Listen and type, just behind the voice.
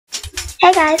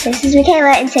Hey guys, this is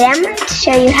Michaela, and today I'm going to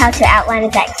show you how to outline a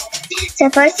text. So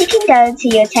first you can go to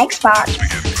your text box,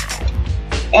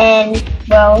 and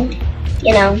well,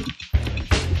 you know,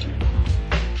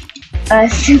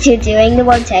 since you're doing the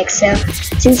word text, so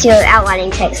since you're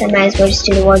outlining text, I might as well just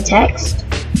do the word text.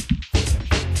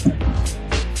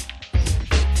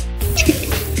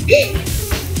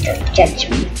 Don't judge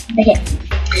me. Okay.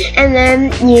 And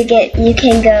then you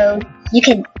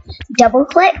can double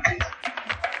click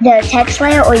the text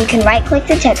layer, or you can right click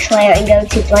the text layer and go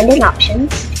to blending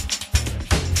options.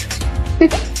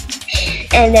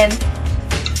 And then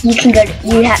you can go to,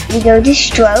 you go to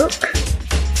stroke.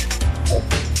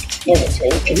 This way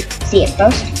you can see it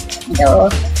first.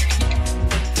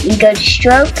 You go to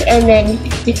stroke, and then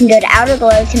you can go to outer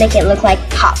glow to make it look like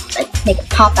make it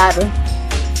pop out of,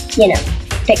 you know,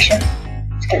 picture.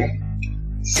 It's gonna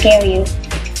scare you.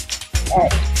 It's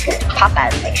gonna pop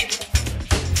out of the picture.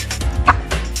 Pop.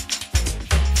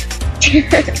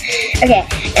 Okay,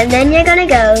 and then you're gonna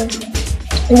go.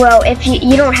 Well, if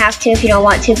you don't have to if you don't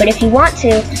want to, but if you want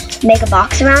to make a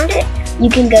box around it, you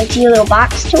can go to your little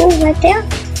box tool right there,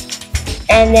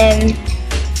 and then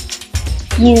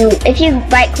if you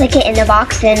right click it in the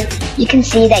box, then you can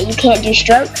see that you can't do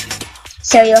stroke.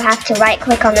 So you'll have to right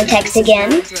click on the text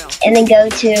again, and then go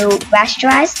to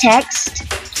rasterize text,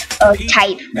 or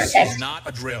type text.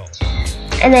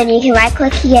 And then you can right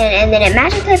click again, and then it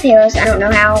magically appears. I don't know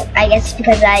how, I guess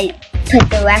because I put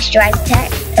the rasterize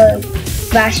text,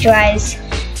 rasterize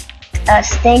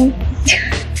thing.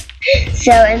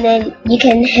 So, and then you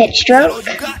can hit stroke,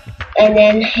 and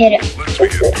then hit it.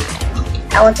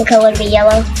 I want the color to be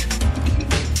yellow,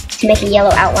 to make a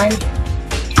yellow outline.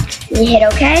 You hit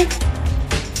OK.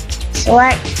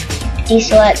 Select,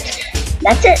 deselect.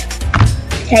 That's it.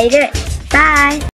 That's how you do it. Bye.